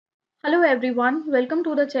Hello everyone, welcome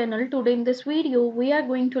to the channel. Today in this video we are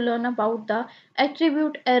going to learn about the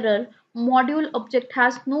attribute error. Module object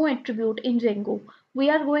has no attribute in Django. We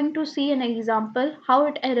are going to see an example how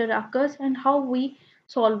it error occurs and how we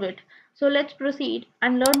solve it. So let's proceed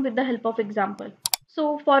and learn with the help of example.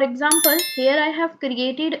 So for example, here I have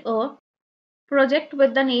created a project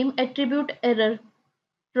with the name attribute error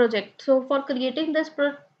project. So for creating this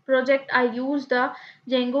project I use the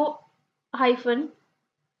Django hyphen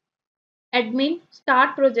admin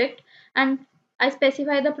start project, and I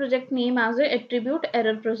specify the project name as a attribute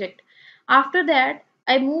error project. After that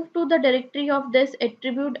I move to the directory of this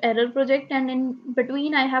attribute error project, and in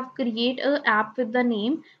between I have create a app with the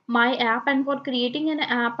name my app, and for creating an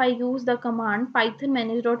app I use the command python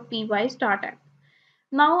manage.py start app.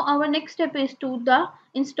 Now our next step is to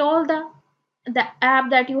install the app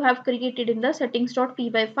that you have created in the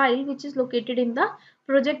settings.py file, which is located in the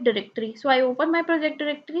project directory. So I open my project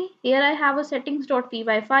directory. Here I have a settings.py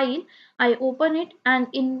file. I open it, and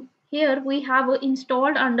in here we have a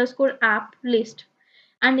installed underscore app list,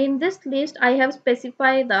 and in this list I have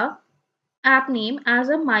specified the app name as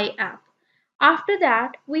a my app. After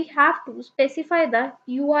that we have to specify the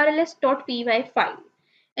urls.py file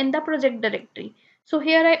in the project directory. So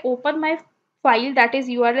here I open my file, that is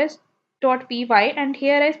urls.py, and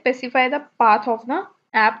here I specify the path of the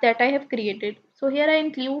app that I have created. So here I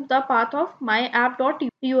include the path of my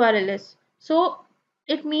app.urls. So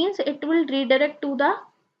it means it will redirect to the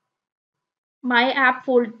my app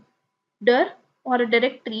folder or a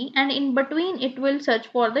directory, and in between it will search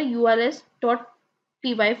for the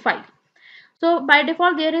urls.py file. So by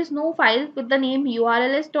default there is no file with the name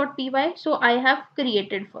urls.py, so I have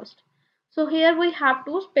created first. So here we have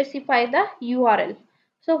to specify the URL.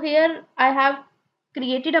 So here I have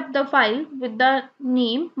created up the file with the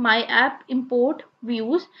name my app import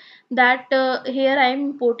views, that here I am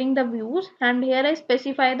importing the views, and here I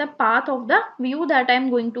specify the path of the view that I am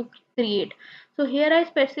going to create. So here I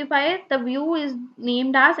specify the view is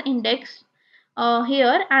named as index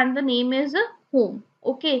here, and the name is home.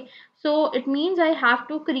 Okay, so it means I have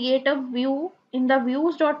to create a view in the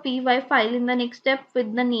views.py file in the next step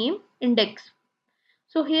with the name index.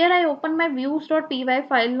 So here I open my views.py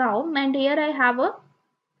file now, and here I have a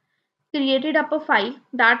created up a file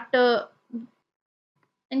that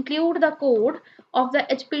include the code of the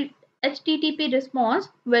HTTP response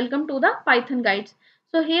welcome to the Python guides.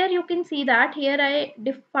 So here you can see that here I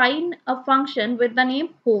define a function with the name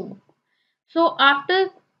home. So after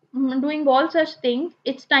doing all such things,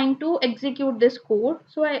 it's time to execute this code.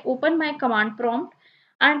 So I open my command prompt,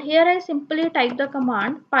 and here I simply type the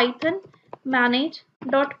command python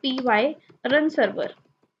manage.py run server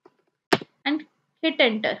and hit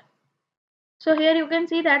enter. So here you can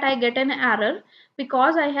see that I get an error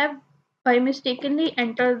because I have by mistakenly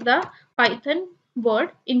entered the Python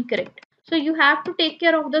word incorrect. So you have to take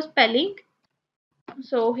care of the spelling.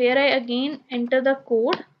 So here I again enter the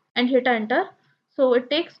code and hit enter. So it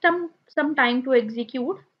takes some time to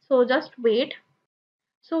execute. So just wait.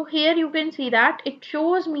 So here you can see that it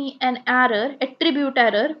shows me an error, attribute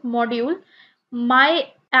error module.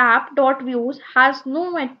 My app.views has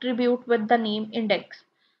no attribute with the name index.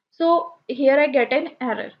 So here I get an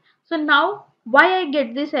error. So now why I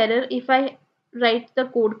get this error if I write the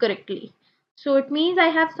code correctly? So it means I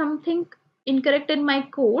have something incorrect in my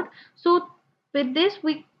code. So with this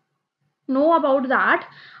we know about that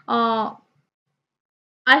I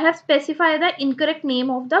have specified the incorrect name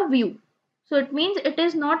of the view. So it means it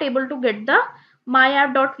is not able to get the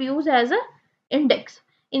myapp.views as a index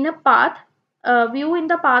in a path view in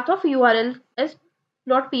the path of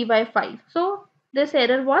urls.py file. So this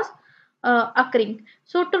error was occurring.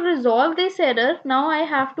 So to resolve this error, now I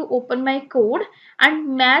have to open my code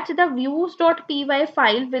and match the views.py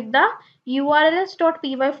file with the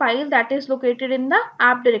urls.py file that is located in the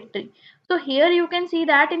app directory. So here you can see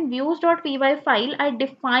that in views.py file I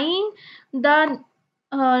define the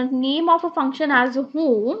name of a function as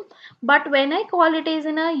home, but when I call it is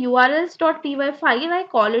in a urls.py file I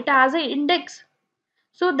call it as an index.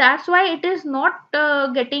 So that's why it is not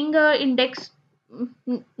getting a index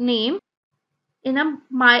name in a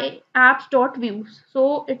my apps.views.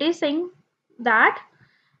 So it is saying that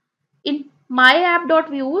in my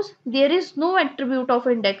app.views there is no attribute of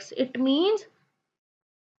index. It means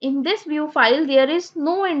in this view file there is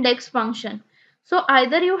no index function. So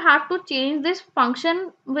either you have to change this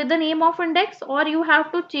function with the name of index, or you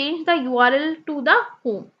have to change the URL to the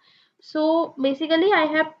home. So basically I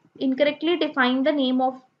have incorrectly defined the name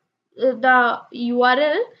of the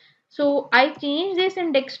URL. So I change this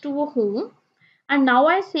index to a home, and now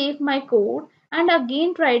I save my code and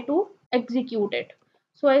again try to execute it.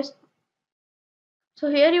 So I So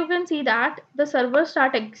here you can see that the server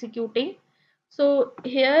start executing. So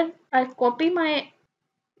here I copy my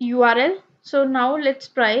URL. So now let's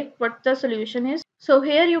try what the solution is. So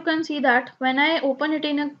here you can see that when I open it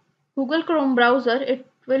in a Google Chrome browser, it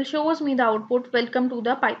will shows me the output, welcome to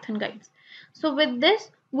the Python guides. So with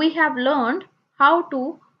this, we have learned how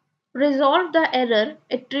to resolve the error,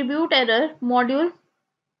 attribute error module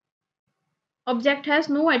object has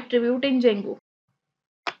no attribute in Django.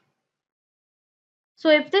 So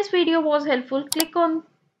if this video was helpful, click on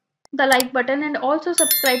the like button and also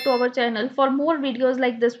subscribe to our channel for more videos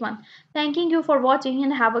like this one. Thanking you for watching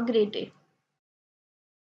and have a great day.